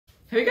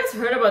Have you guys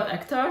heard about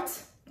egg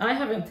tarts? I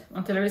haven't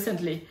until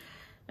recently,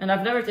 and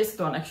I've never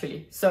tasted one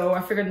actually. So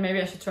I figured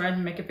maybe I should try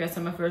and make a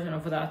PSMF version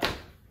of that.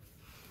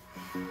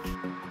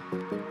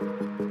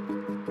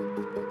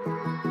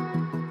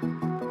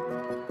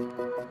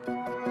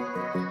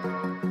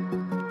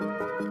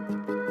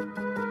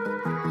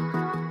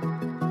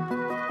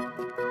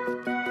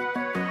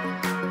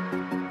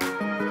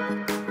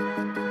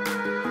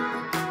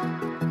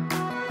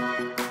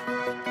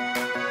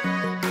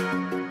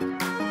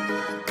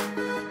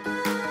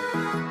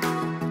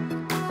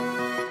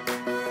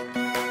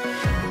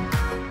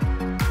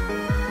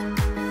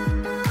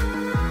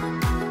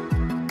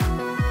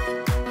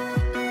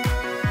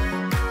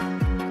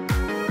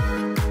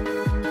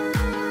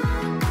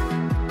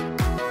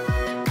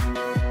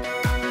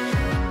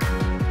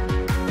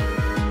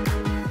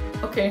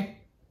 Okay,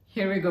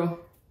 here we go.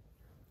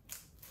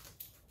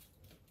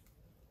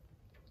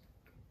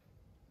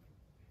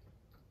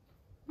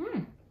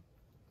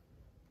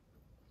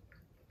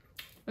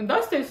 It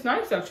does taste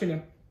nice actually.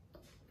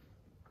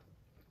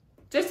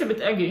 Just a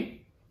bit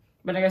eggy,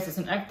 but I guess it's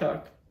an egg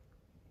tart.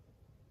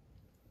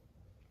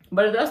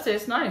 But it does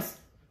taste nice.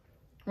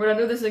 Would I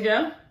do this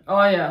again?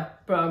 Oh yeah,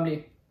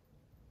 probably.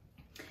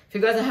 If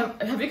you guys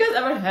have you guys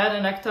ever had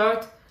an egg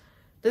tart?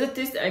 Does it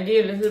taste eggy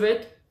a little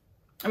bit?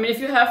 I mean,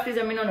 if you have, please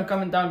let me know in a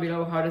comment down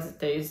below how does it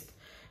taste.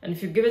 And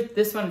if you give it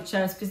this one a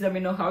chance, please let me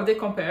know how they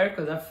compare,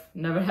 because I've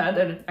never had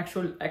an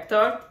actual egg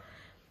tart.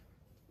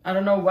 I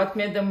don't know what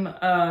made them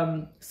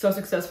so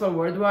successful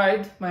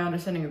worldwide. My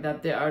understanding is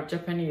that they are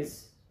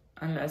Japanese,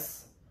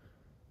 unless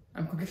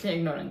I'm completely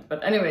ignorant.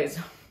 But anyways,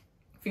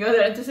 if you guys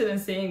are interested in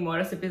seeing more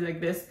recipes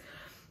like this,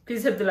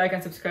 please hit the like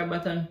and subscribe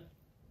button.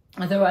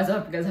 Otherwise, I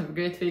hope you guys have a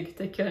great week.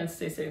 Take care and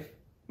stay safe.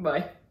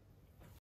 Bye.